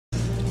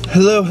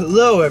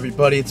Hello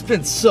everybody, it's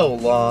been so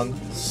long.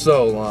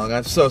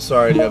 I'm so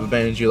sorry to have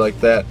abandoned you like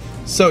that.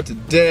 So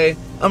today,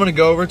 I'm gonna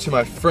go over to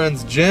my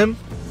friend's gym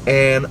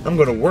and I'm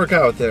gonna work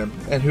out with him.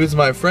 And who's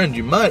my friend,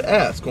 you might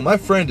ask? Well, my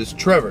friend is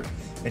Trevor,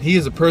 and he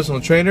is a personal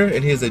trainer,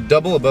 and he is a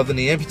double above the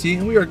knee amputee,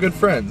 and we are good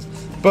friends.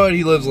 But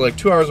he lives like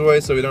 2 hours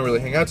away, so we don't really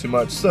hang out too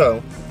much,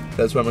 so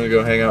that's why I'm gonna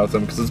go hang out with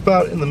him, because it's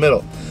about in the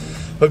middle.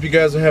 Hope you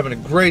guys are having a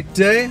great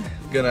day.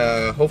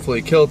 Gonna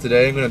hopefully kill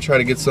today. I'm gonna try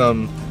to get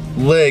some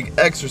leg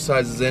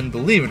exercises in,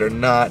 believe it or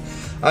not.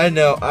 I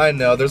know,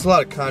 there's a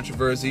lot of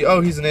controversy.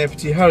 Oh, he's an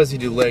amputee, how does he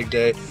do leg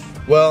day?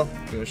 Well,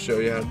 I'm gonna show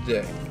you how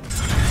today.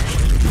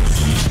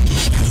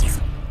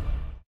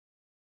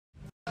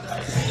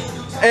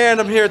 And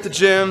I'm here at the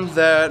gym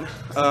that,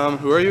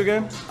 who are you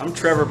again? I'm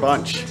Trevor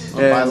Bunch. I'm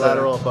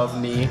bilateral above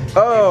knee.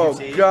 Oh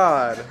amputee,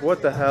 God,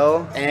 what the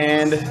hell?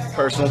 And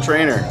personal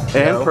trainer.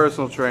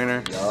 Personal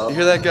trainer. Yup. You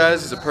hear that,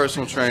 guys? He's a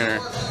personal trainer.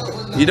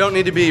 You don't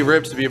need to be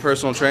ripped to be a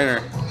personal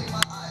trainer.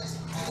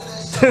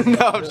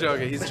 No, I'm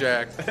joking. He's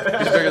jacked. He's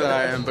bigger than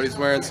I am, but he's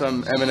wearing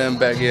some M&M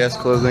baggy ass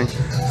clothing,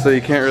 so you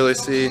can't really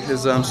see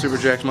his super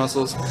jacked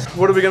muscles.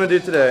 What are we gonna do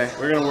today?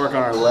 We're gonna work on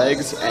our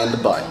legs and the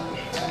butt.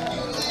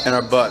 And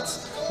our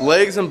butts.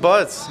 Legs and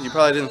butts. You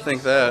probably didn't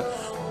think that.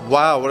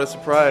 Wow, what a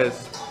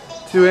surprise.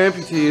 2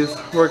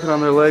 amputees working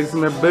on their legs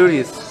and their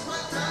booties.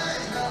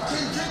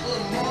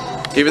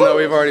 Even though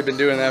we've already been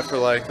doing that for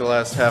like the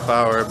last half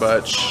hour,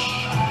 but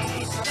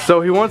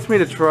so he wants me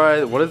to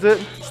try, what is it?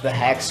 It's the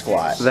hack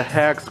squat. The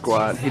hack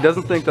squat. He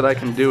doesn't think that I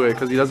can do it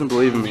because he doesn't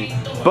believe in me.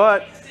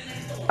 But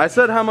I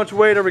said, how much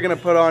weight are we gonna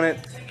put on it?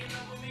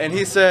 And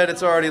he said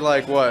it's already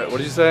like what? What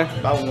did you say?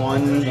 About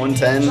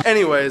 110.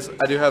 Anyways,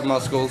 I do have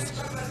muscles.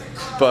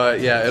 But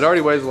yeah, it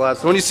already weighs a lot.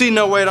 So when you see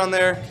no weight on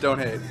there, don't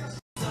hate.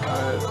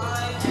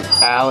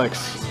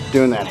 Alex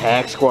doing that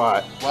hack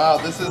squat. Wow,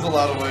 this is a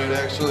lot of weight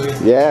actually.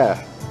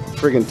 Yeah.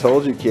 Freaking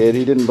told you, kid.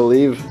 He didn't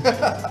believe.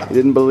 He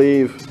didn't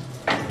believe.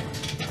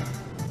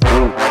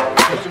 Boom.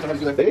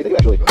 There you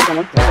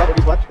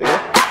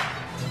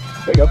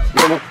go.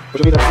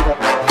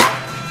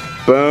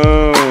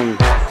 Boom.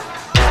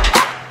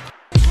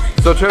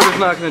 So Trevor's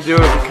not going to do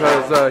it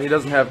because he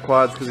doesn't have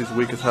quads because he's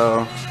weak as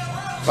hell.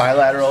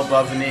 Bilateral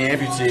above the knee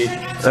amputee.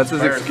 That's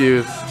his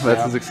excuse.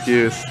 That's his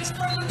excuse.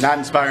 Not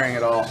inspiring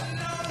at all.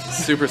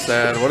 Super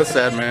sad. What a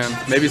sad man.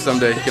 Maybe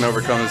someday he can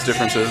overcome his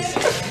differences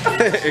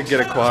and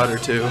get a quad or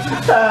 2.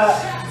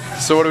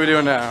 So what are we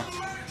doing now?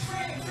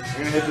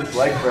 We're gonna hit this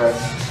leg press.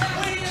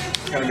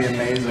 It's gonna be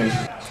amazing.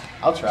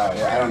 I'll try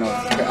it. I don't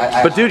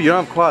know. But dude, you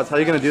don't have quads. How are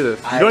you gonna do this?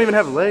 You don't even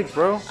have legs,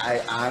 bro.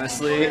 I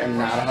honestly am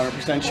not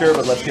 100% sure,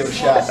 but let's give it a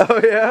shot. Oh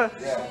yeah?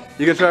 Yeah.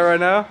 You gonna try it right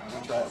now? I'm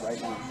gonna try it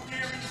right now.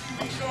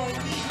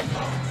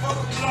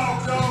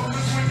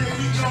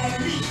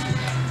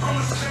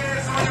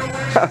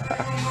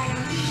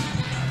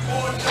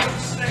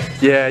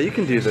 Yeah, you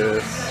can do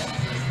this.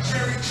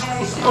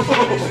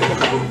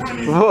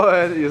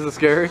 What? Is it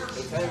scary?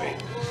 It's heavy.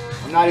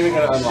 I'm not even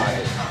gonna unlock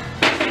it.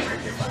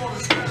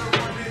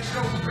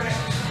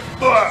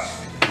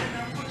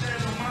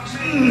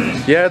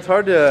 Yeah, it's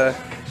hard to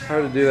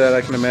do that,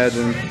 I can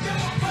imagine.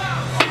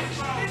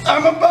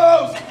 I'm a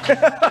boss!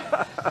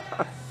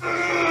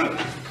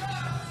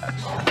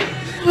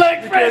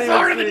 Leg press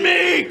harder than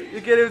me!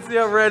 You can't even see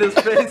how red his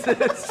face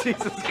is.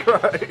 Jesus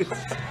Christ.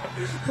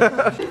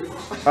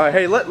 Alright,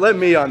 hey, let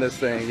me on this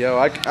thing, yo.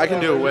 I can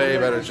do a way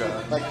better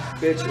job. Like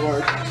bitch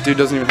work. Dude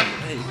doesn't even have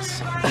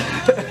legs.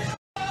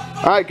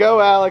 Alright,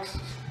 go Alex.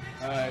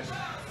 Alright.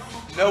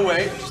 No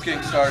weight, just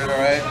getting started,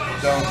 alright?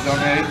 Don't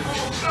hate.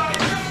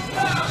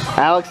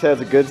 Alex has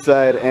a good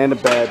side and a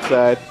bad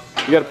side.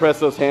 You gotta press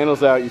those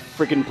handles out, you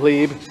freaking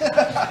plebe.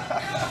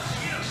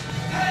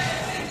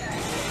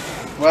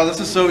 Wow, this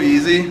is so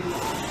easy.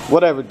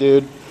 Whatever,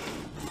 dude.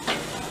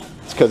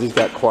 It's because he's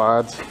got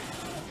quads.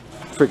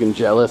 Freaking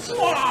jealous.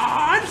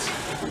 Quads?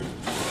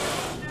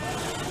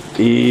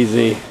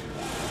 Easy.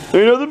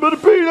 Ain't nothing but a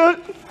peanut.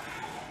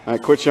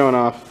 Alright, quit showing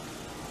off.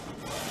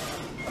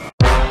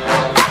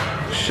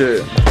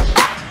 Shit.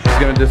 He's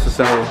gonna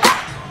disassemble.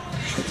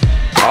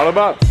 All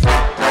about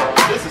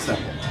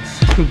Disassemble.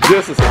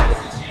 Disassemble.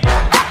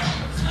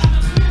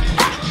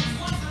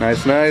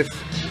 Nice, nice.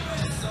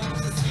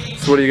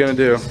 So what are you gonna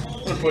do? I'm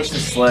gonna push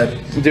this sled.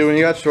 Dude, when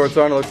you got shorts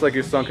on, it looks like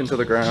you're sunk into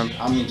the ground.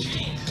 I'm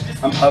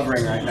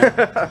hovering right now.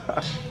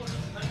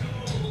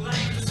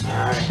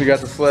 Alright. You got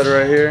the sled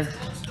right here.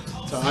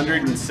 It's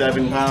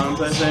 107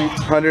 pounds, I think.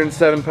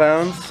 107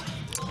 pounds.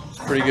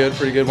 Pretty good,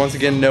 pretty good. Once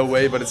again, no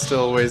weight, but it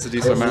still weighs a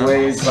decent amount. It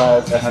weighs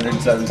about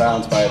 107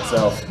 pounds by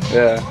itself.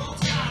 Yeah.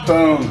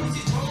 Boom.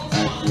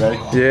 Alright, you ready?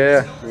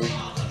 Yeah. 3,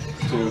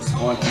 2,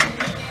 1.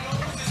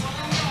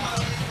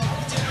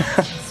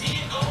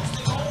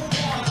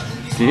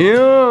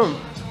 Damn.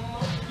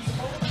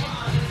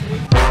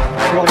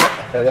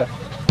 Yeah.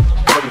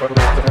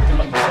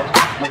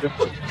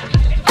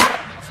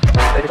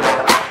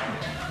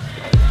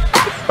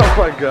 Oh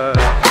my god.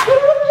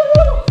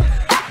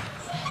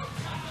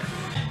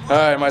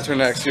 Alright, my turn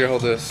next. Here,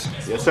 hold this.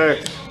 Yes, sir.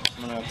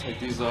 I'm gonna take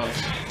these off.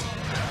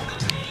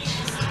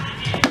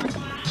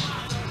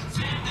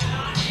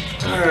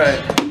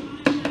 Alright.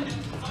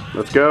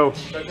 Let's go.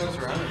 Should I close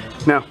around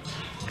it? No.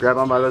 Grab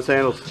on by those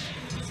handles.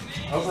 I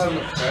hope I have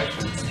enough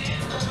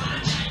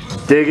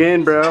traction. Dig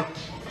in, bro.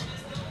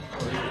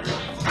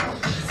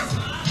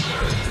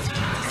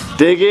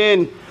 Dig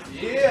in.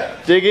 Yeah.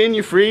 Dig in,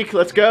 you freak.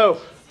 Let's go.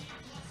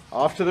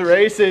 Off to the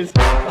races.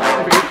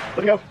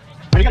 Let's go.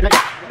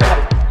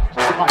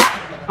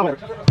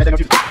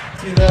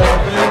 See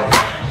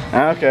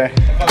that? Okay.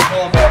 If I'm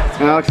pulling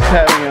back. Alex is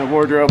having a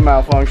wardrobe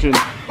malfunction.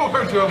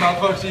 Wardrobe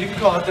malfunction, you can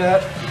call it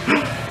that.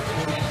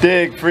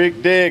 Dig,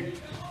 freak, dig.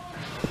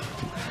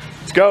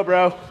 Let's go,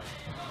 bro.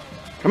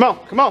 Come on,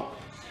 come on.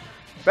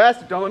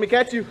 Bastard, don't let me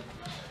catch you.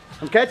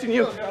 I'm catching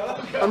you.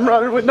 I'm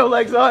running with no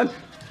legs on.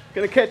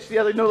 Gonna catch the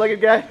other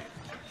no-legged guy.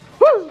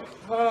 Woo!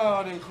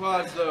 Oh, them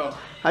quads though.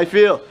 How you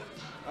feel?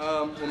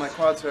 Well, my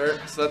quads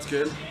hurt, so that's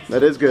good.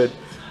 That is good.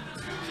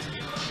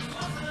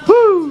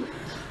 Woo!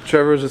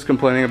 Trevor was just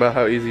complaining about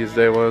how easy his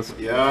day was.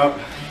 Yup.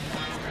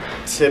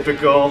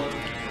 Typical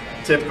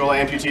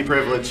amputee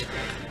privilege.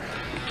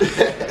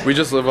 We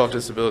just live off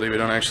disability, we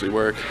don't actually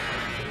work.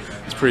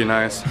 It's pretty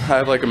nice. I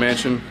have like a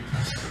mansion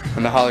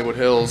in the Hollywood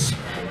Hills.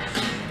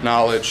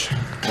 Knowledge.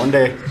 One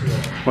day.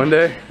 One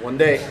day? One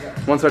day.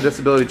 Once our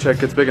disability check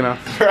gets big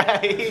enough.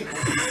 Right.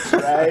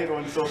 Right,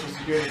 when Social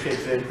Security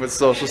kicks in. When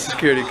Social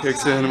Security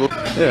kicks in,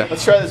 yeah.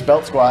 Let's try this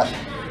belt squat.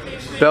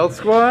 Belt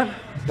squat?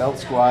 Belt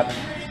squat.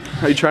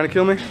 Are you trying to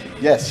kill me?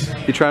 Yes.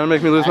 You trying to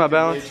make me lose my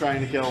balance? He's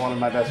trying to kill one of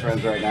my best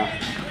friends right now.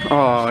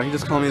 Oh, he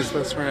just called me his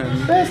best friend.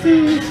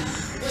 Besties.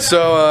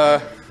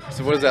 So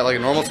what is that, like a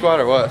normal squat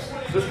or what?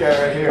 This guy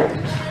right here.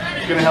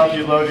 It's gonna help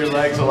you load your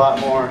legs a lot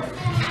more.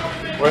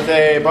 With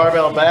a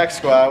barbell back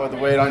squat with the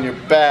weight on your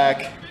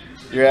back,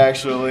 you're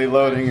actually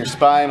loading your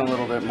spine a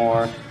little bit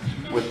more.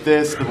 With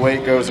this, the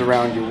weight goes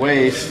around your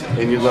waist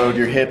and you load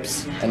your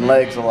hips and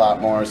legs a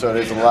lot more, so it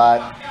is a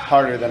lot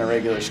harder than a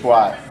regular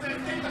squat.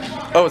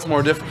 Oh, it's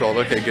more difficult.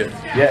 Okay, good.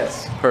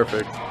 Yes.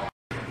 Perfect.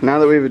 Now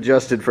that we've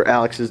adjusted for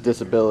Alex's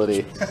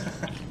disability,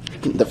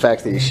 the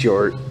fact that he's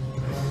short,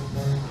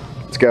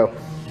 let's go.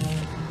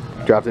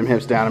 Drop them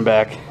hips down and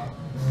back.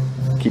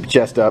 Keep your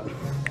chest up.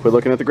 Quit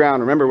looking at the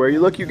ground. Remember, where you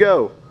look, you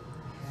go.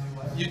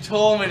 You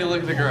told me to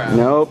look at the ground.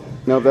 Nope.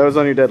 Nope, that was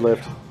on your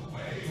deadlift.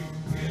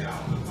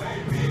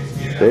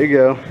 There you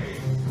go.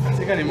 I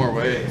think I need more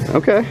weight.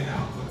 Okay.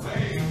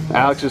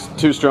 Alex is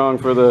too strong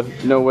for the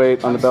no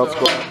weight on the belt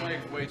squat. I'm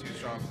like way too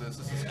strong for this.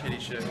 This is kiddie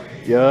shit.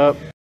 Yup.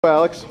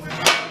 Alex.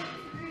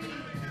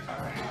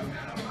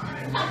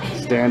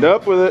 Stand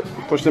up with it.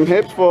 Push them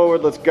hips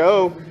forward. Let's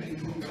go.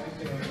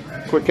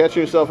 Quit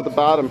catching yourself at the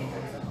bottom.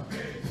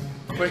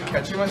 Quit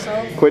catching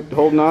myself? Quit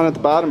holding on at the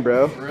bottom,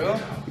 bro. For real?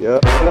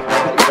 Yep.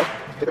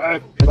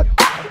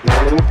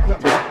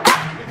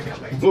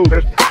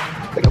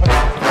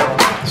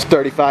 It's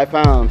 35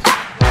 pounds.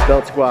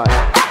 Belt squat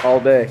all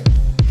day.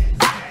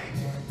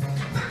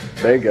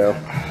 There you go.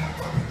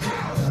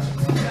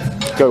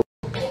 Go.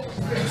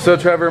 So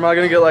Trevor, am I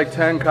gonna get like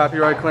 10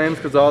 copyright claims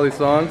because of all these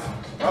songs?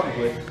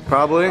 Probably.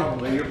 Probably?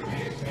 You're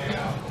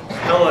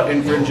hella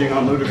infringing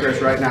on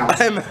Ludacris right now.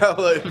 I'm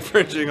hella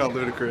infringing on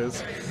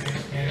Ludacris.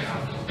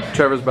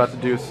 Trevor's about to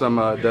do some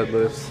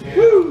deadlifts.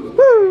 Woo!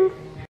 Woo!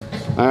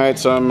 All right,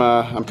 so I'm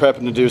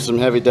prepping to do some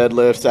heavy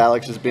deadlifts.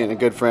 Alex is being a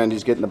good friend.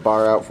 He's getting the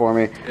bar out for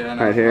me. Yeah,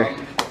 no right here.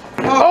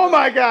 problem. Oh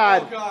my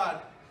God! Oh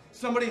God!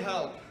 Somebody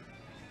help!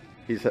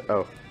 He's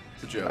oh.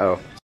 It's a joke. Oh.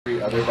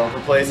 3 other bumper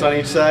plates on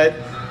each side,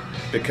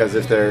 because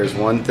if there's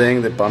one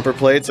thing that bumper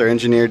plates are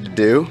engineered to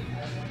do,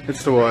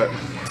 It's to what?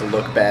 to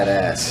look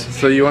badass.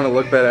 So you want to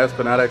look badass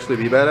but not actually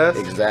be badass?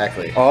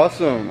 Exactly.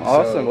 Awesome,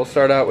 awesome. We'll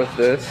start out with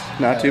this.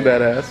 Not too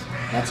badass.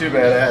 Not too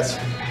badass.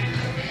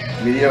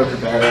 Mediocre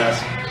badass.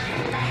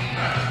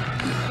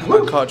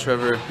 I caught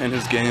Trevor in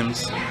his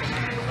games.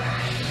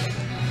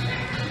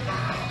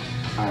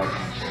 Alright.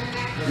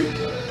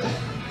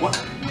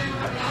 What?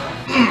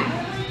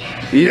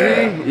 Easy?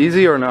 Yeah.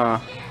 Easy or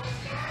nah?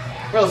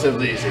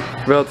 Relatively easy.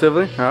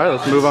 Relatively? Alright,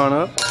 let's move on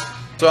up.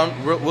 So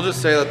we'll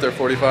just say that they're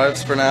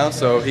 45s for now,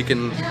 so he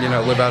can, you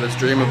know, live out his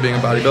dream of being a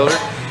bodybuilder.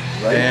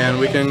 Right. And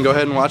we can go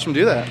ahead and watch him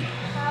do that.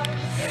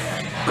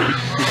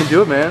 You can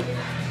do it, man.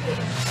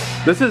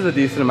 This is a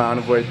decent amount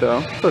of weight though.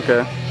 It's okay.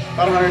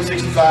 About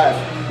 165.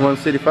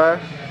 165?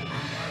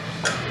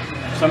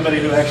 Somebody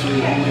who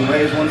actually only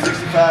weighs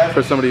 165.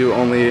 For somebody who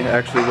only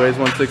actually weighs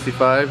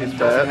 165, he's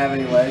Doesn't fat. have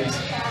any legs.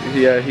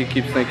 Yeah, he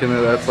keeps thinking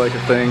that that's like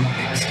a thing.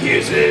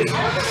 Excuses.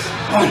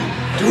 1,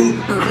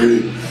 2,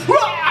 3.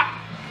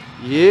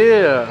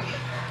 Yeah.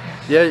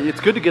 Yeah, it's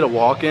good to get a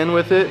walk in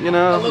with it, you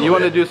know? You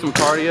want to do some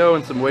cardio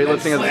and some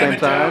weightlifting at the same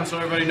time. So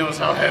everybody knows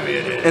how heavy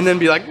it is. And then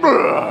be like,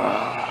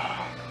 "Bruh."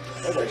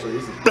 That's actually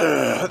easy.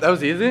 That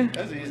was easy?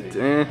 That's easy.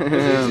 Damn.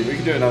 That's easy. We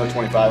can do another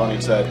 25 on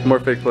each side. More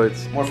fake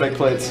plates. More fake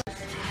plates.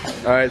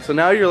 Alright, so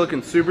now you're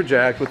looking super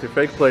jacked with your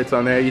fake plates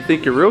on there. You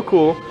think you're real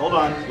cool. Hold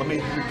on. Let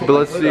me put But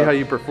let's see how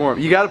you perform.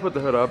 You gotta put the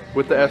hood up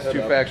with the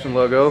S2 Faction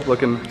logo,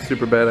 looking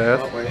super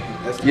badass. Oh, wait.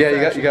 Yeah,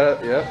 you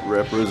got it. Yeah.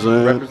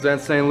 Represent.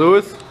 Represent St.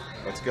 Louis.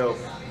 Let's go.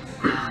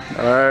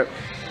 Alright.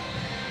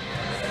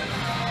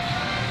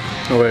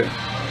 Oh wait.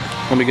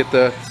 Let me get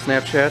the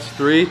Snapchats.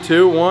 3,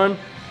 2, 1.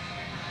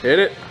 Hit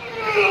it.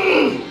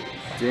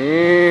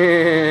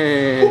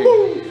 Dang.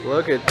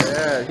 Look at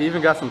that. He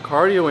even got some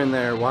cardio in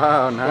there.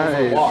 Wow,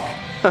 nice. Walk.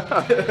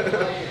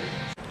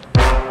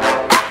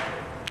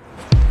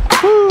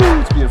 Woo,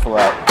 it's beautiful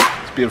out.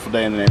 It's a beautiful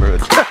day in the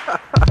neighborhood.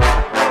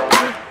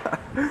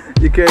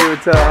 You can't even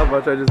tell how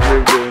much I just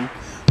moved in.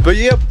 But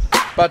yep,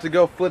 about to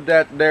go flip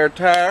that there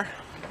tire.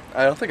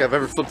 I don't think I've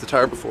ever flipped a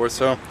tire before,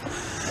 so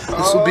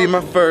this will be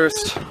my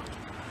first.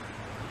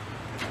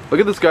 Look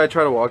at this guy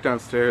try to walk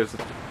downstairs.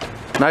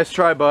 Nice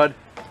try, bud.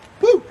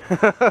 Woo!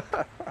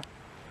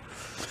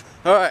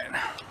 Alright,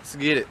 let's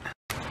get it.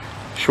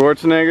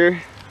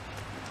 Schwarzenegger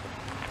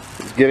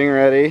is getting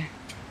ready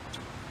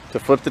to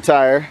flip the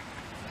tire.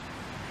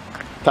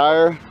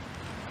 Tire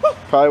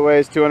probably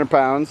weighs 200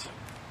 pounds.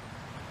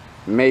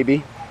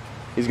 Maybe.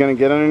 He's going to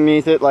get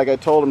underneath it like I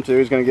told him to.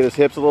 He's going to get his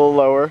hips a little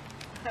lower.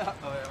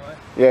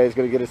 Yeah, he's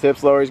going to get his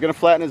hips lower. He's going to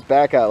flatten his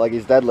back out like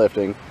he's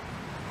deadlifting.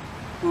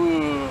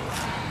 Ooh.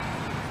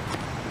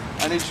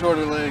 I need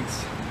shorter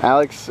legs.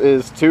 Alex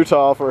is too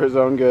tall for his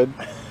own good.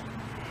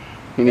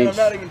 I'm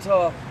not even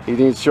tall. He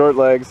needs short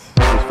legs.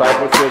 He's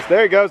 5'6".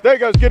 There he goes. There he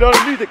goes. Get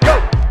underneath it.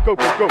 Go. Go,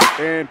 go, go.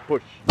 And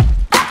push.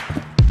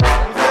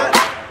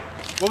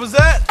 What was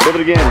that? Flip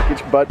it again. Get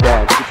your butt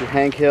down. Get your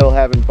Hank Hill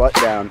having butt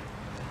down.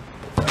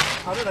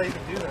 How did I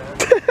even do that?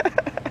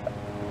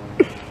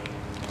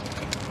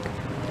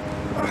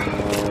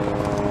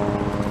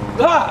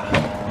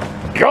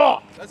 Ah!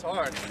 Go. That's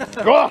hard.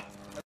 Go.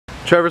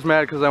 Trevor's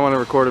mad because I want to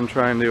record him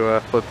trying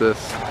to flip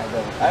this.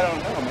 I don't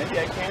know. Maybe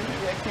I can.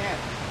 Maybe I can't.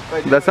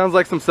 That sounds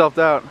like some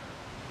self-doubt.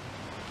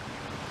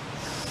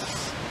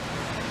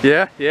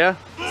 Yeah, yeah.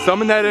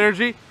 Summon that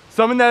energy.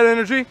 Summon that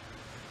energy.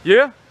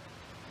 Yeah?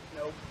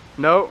 Nope.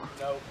 No?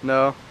 Nope.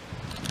 No?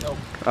 Nope.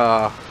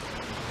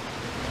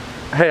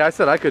 Hey, I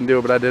said I couldn't do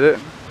it, but I did it.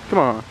 Come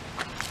on.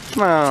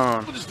 Come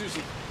on. We'll just do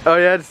some. Oh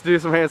yeah, just do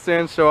some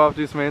handstands. Show off,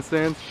 do some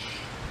handstands.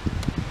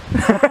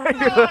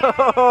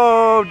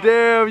 Oh,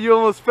 damn, you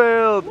almost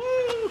failed.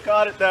 Woo,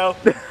 caught it though.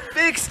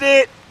 Fixed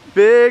it.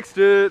 Fixed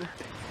it.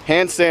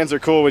 Handstands are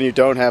cool when you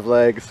don't have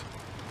legs.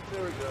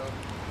 There we go.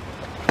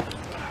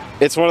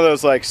 It's one of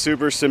those like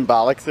super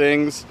symbolic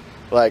things.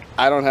 Like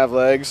I don't have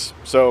legs,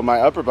 so my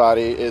upper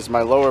body is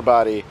my lower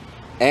body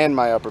and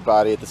my upper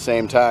body at the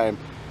same time.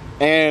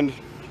 And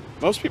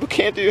most people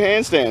can't do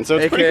handstands, so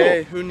it's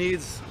pretty cool. Who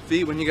needs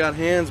feet when you got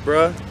hands,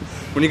 bruh?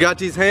 When you got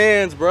these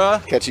hands,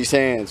 bruh. Catch these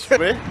hands.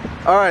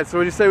 Alright, so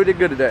would you say we did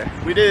good today?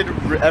 We did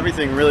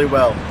everything really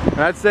well.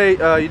 And I'd say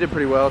you did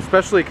pretty well,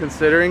 especially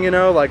considering, you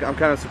know, like I'm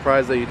kind of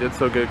surprised that you did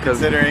so good.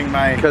 Considering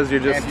my you're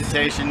just,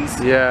 amputations,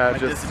 yeah, my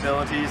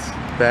disabilities.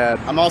 Bad.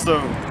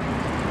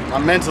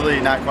 I'm mentally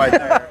not quite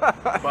there,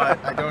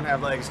 but I don't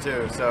have legs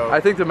too, so. I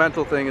think the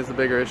mental thing is the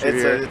bigger issue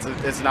here.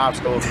 It's an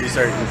obstacle to be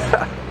certain.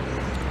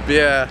 But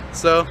yeah,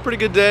 so pretty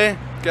good day.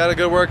 Got a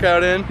good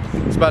workout in.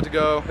 It's about to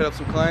go hit up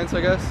some clients,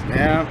 I guess.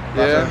 Yeah.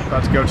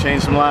 About to go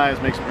change some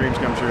lives, make some dreams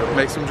come true.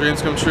 Make some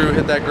dreams come true,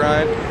 hit that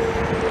grind.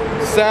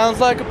 Sounds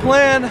like a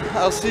plan.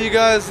 I'll see you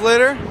guys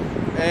later.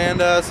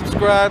 And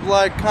subscribe,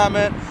 like,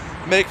 comment,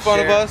 make fun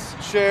of us,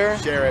 share.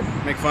 Share it.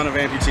 Make fun of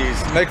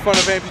amputees. Make fun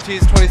of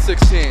amputees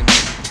 2016.